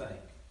what we think,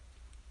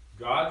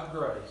 God's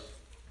grace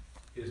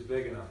is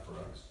big enough for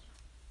us.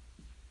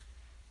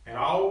 And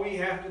all we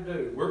have to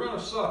do, we're going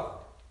to suffer.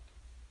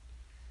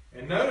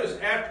 And notice,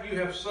 after you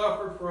have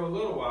suffered for a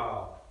little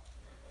while,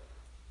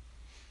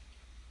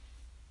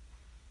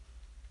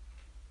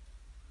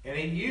 and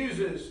he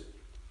uses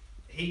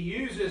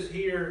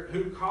here,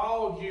 who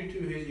called you to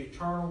his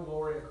eternal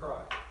glory in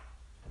Christ.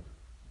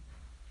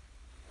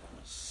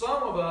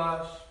 Some of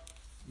us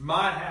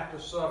might have to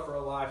suffer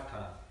a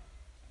lifetime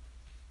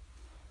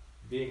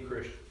being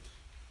Christians.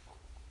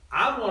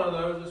 I'm one of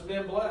those that's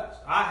been blessed.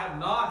 I have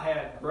not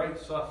had great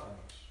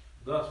sufferings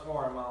thus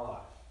far in my life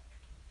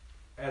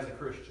as a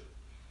Christian.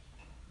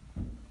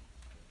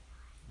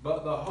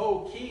 But the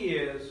whole key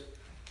is,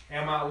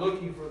 am I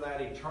looking for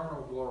that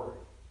eternal glory?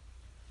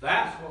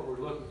 That's what we're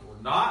looking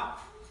for. Not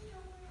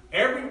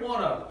every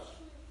one of us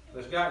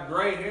that's got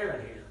gray hair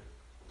in here.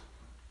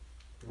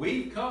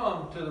 We've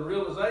come to the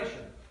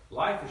realization,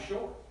 life is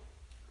short.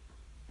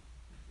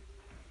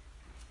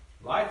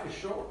 Life is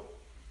short.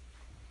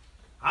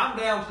 I'm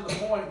down to the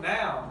point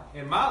now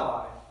in my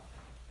life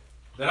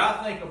that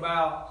I think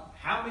about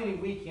how many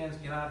weekends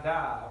can I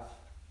dive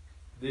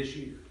this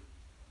year?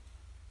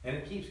 And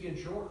it keeps getting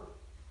shorter.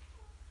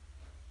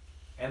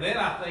 And then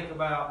I think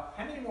about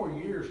how many more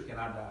years can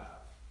I dive?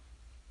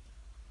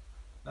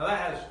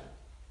 Now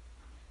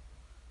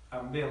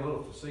I'm being a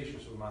little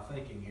facetious with my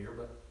thinking here,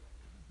 but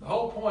the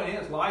whole point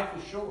is life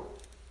is short.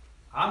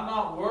 I'm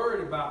not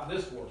worried about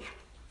this world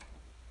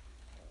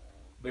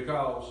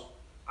because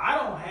I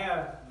don't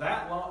have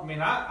that long. I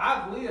mean,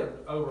 I've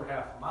lived over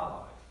half of my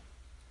life.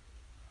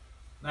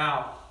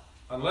 Now,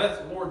 unless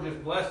the Lord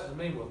just blesses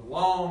me with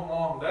long,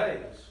 long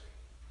days.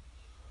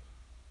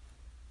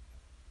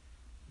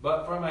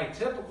 But from a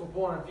typical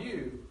point of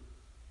view,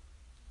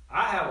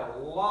 I have a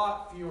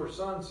lot fewer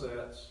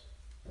sunsets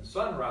and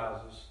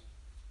sunrises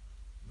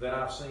than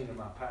I've seen in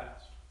my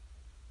past.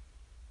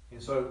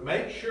 And so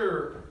make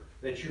sure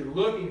that you're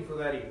looking for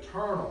that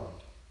eternal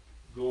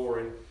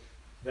glory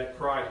that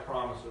Christ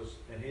promises,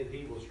 and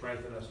He will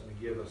strengthen us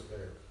and give us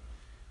there.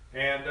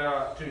 And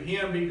to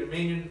Him be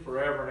dominion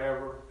forever and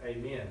ever.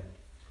 Amen.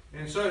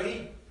 And so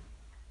he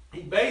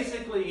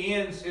basically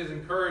ends his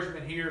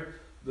encouragement here.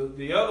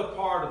 The other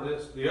part of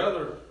this, the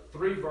other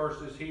three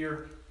verses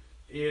here,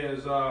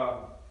 is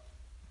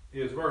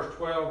verse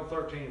 12,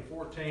 13, and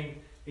 14.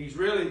 He's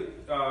really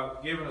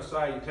given a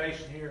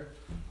salutation here.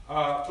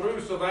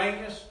 Through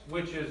Silvanus,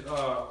 which is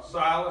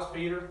Silas,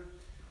 Peter.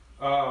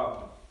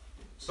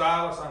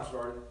 Silas, I'm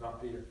sorry,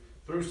 not Peter.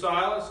 Through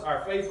Silas,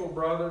 our faithful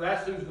brother,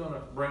 that's who's going to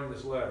bring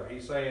this letter.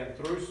 He's saying,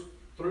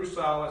 through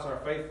Silas, our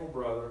faithful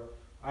brother,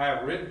 I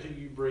have written to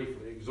you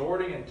briefly,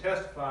 exhorting and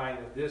testifying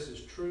that this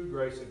is true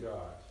grace of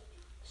God.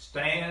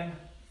 Stand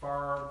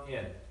firm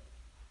in it.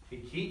 He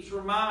keeps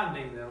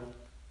reminding them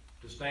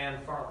to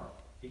stand firm.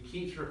 He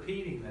keeps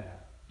repeating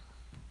that.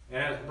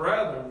 And as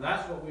brethren,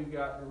 that's what we've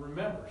got to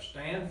remember.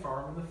 Stand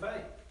firm in the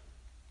faith.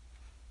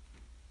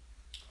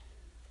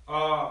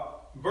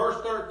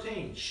 Verse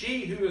 13,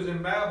 she who is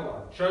in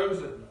Babylon,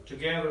 chosen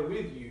together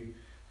with you,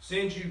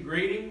 sends you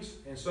greetings,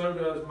 and so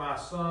does my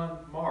son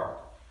Mark.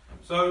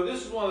 So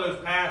this is one of those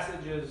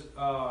passages,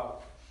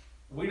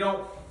 we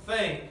don't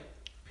think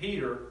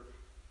Peter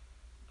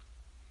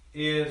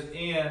is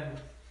in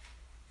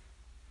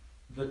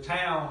the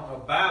town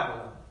of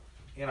Babylon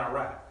in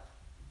Iraq.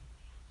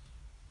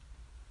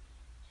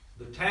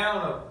 The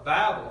town of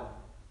Babylon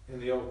in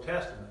the Old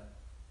Testament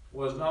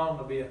was known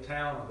to be a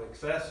town of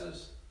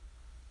excesses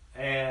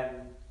and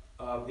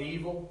of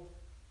evil,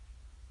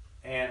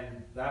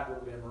 and that would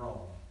have been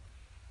Rome.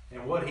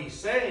 And what he's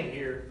saying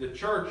here, the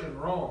church in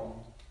Rome,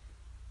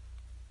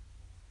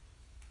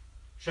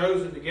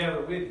 chosen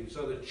together with you.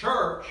 So the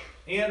church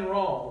in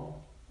Rome,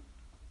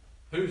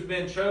 who's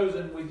been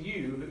chosen with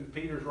you, who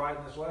Peter's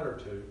writing this letter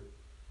to,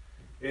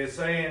 is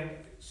saying,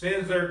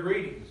 sends their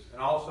greetings,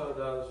 and also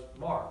does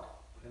Mark.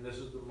 And this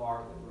is the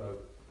Mark that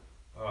wrote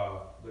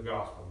the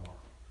Gospel of Mark.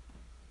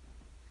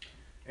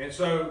 And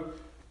so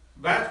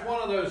that's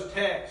one of those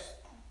texts.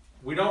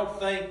 We don't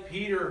think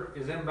Peter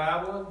is in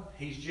Babylon.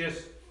 He's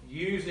just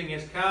using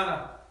his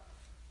kind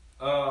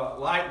of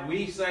like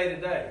we say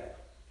today.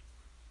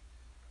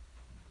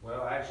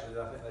 Well, actually,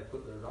 I think they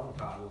put their own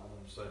title on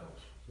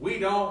themselves. We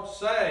don't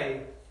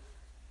say,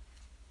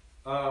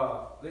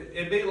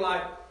 it'd be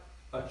like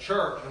a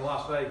church in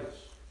Las Vegas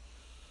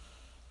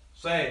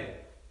saying,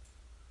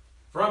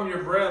 from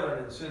your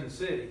brethren in Sin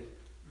City,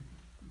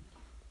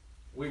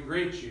 we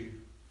greet you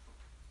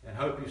and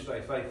hope you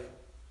stay faithful.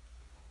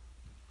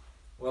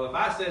 Well, if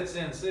I said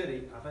Sin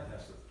City, I think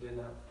that's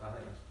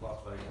Las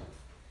Vegas.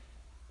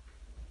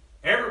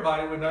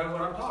 Everybody would know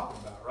what I'm talking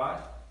about, right?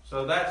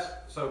 So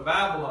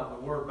Babylon,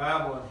 the word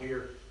Babylon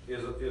here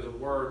is a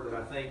word that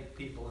I think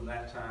people in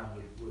that time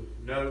would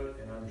note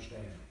and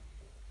understand.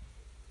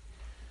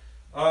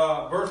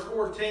 Verse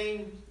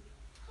 14,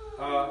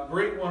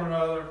 greet one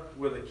another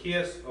with a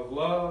kiss of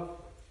love.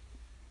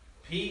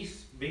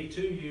 Peace be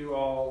to you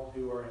all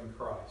who are in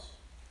Christ.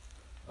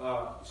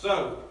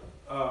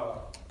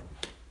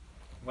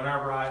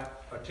 Whenever I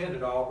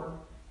attended Auburn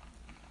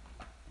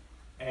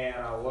and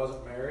I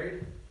wasn't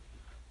married,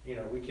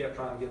 we kept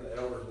trying to get the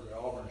elders of the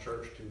Auburn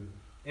church to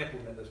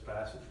implement this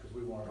passage because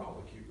we wanted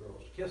all the cute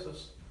girls to kiss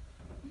us.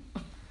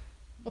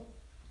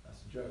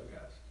 That's a joke,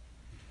 guys.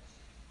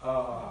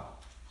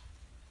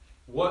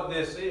 What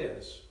this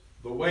is,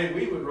 the way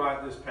we would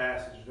write this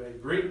passage, they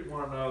greet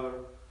one another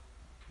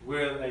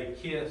with a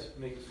kiss,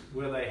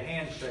 with a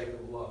handshake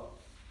of love.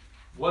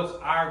 What's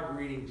our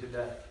greeting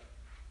today?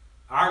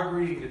 Our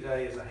greeting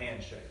today is a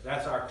handshake.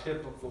 That's our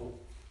typical,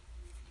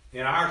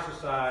 in our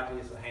society,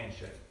 it's a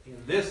handshake. In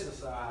this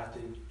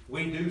society,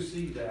 we do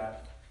see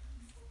that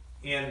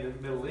in the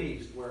Middle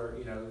East where,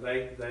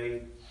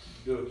 they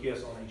do a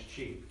kiss on each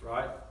cheek,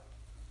 right?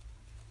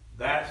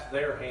 That's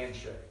their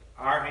handshake.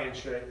 Our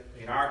handshake,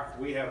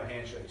 we have a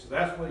handshake. So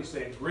that's what he's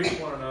saying, greet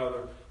one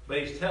another, but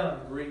he's telling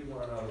them to greet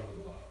one another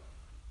with love.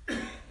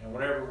 And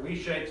whenever we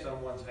shake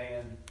someone's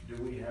hand, do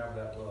we have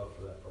that love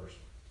for that person?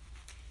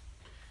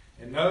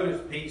 And notice,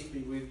 peace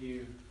be with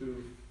you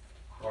who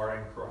are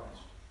in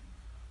Christ.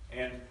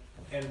 And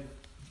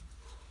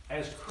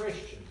as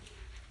Christians,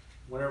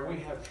 whenever we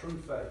have true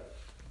faith,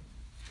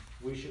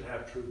 we should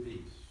have true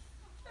peace.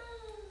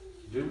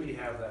 Do we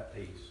have that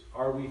peace?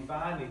 Are we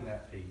finding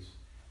that peace?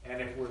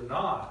 And if we're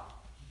not,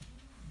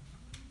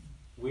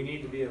 we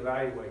need to be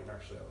evaluating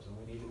ourselves, and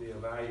we need to be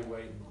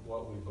evaluating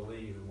what we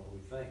believe and what we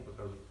think,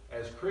 because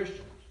as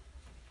Christians,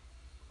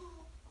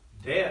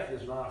 death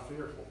is not a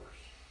fear for us.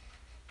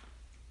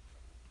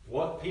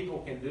 What people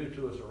can do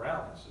to us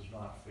around us is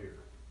not fear.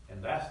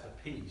 And that's the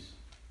peace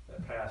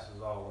that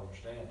passes all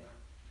understanding.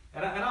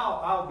 And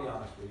I'll be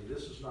honest with you,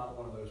 this is not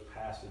one of those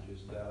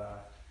passages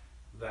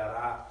that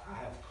I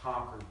have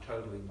conquered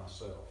totally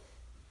myself.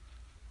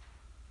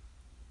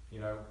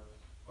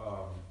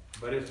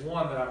 But it's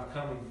one that I'm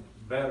coming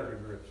better to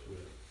grips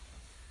with.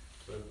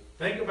 So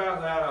think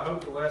about that. I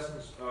hope the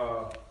lessons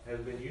has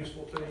been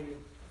useful to you.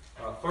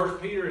 1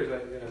 Peter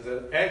is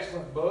an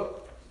excellent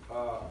book.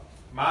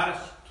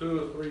 Minus 2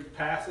 or 3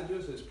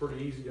 passages. It's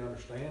pretty easy to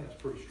understand. It's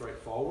pretty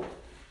straightforward.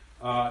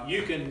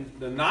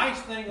 The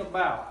nice thing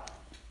about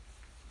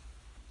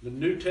the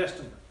New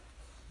Testament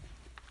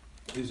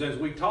is, as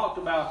we talked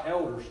about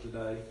elders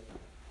today,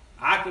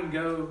 I can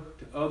go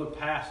to other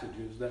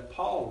passages that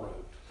Paul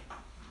wrote.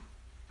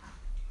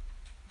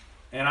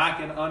 And I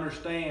can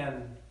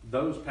understand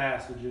those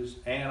passages,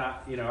 and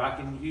I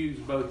can use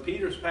both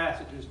Peter's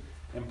passages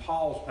in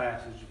Paul's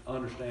passage,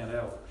 understand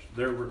elders.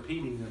 They're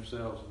repeating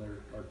themselves and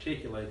they're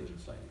articulating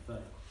the same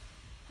thing.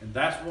 And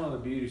that's one of the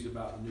beauties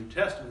about the New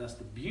Testament. That's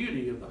the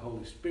beauty of the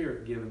Holy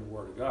Spirit giving the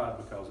Word of God,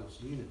 because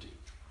it's unity.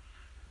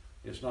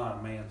 It's not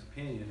a man's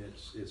opinion.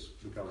 It's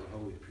because the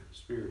Holy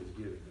Spirit is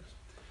giving this.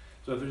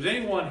 So if there's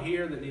anyone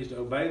here that needs to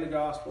obey the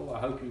gospel, I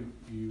hope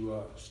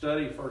you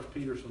study 1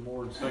 Peter some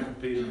more and 2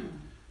 Peter.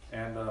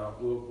 And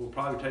we'll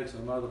probably take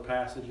some other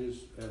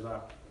passages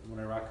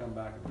whenever I come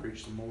back and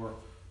preach some more.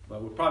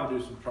 But we'll probably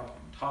do some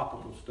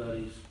topical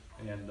studies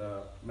and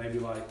maybe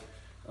like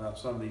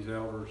some of these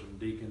elders and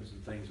deacons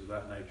and things of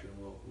that nature,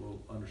 and we'll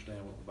understand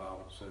what the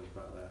Bible says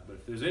about that. But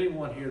if there's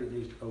anyone here that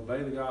needs to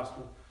obey the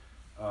gospel,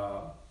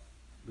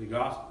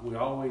 we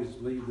always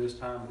leave this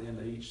time at the end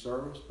of each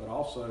service, but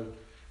also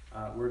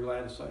we're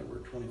glad to say we're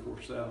a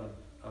 24/7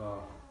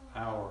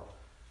 hour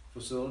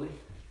facility,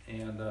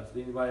 and if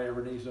anybody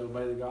ever needs to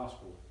obey the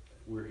gospel,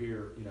 we're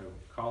here.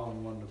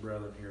 Calling one of the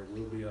brethren here.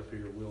 We'll be up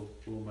here.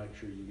 We'll make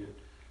sure you get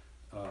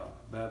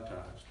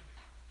baptized.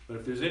 But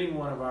if there's any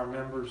one of our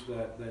members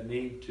that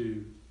need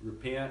to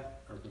repent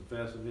or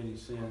confess of any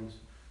sins,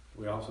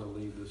 we also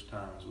leave this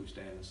time as we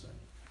stand and sing.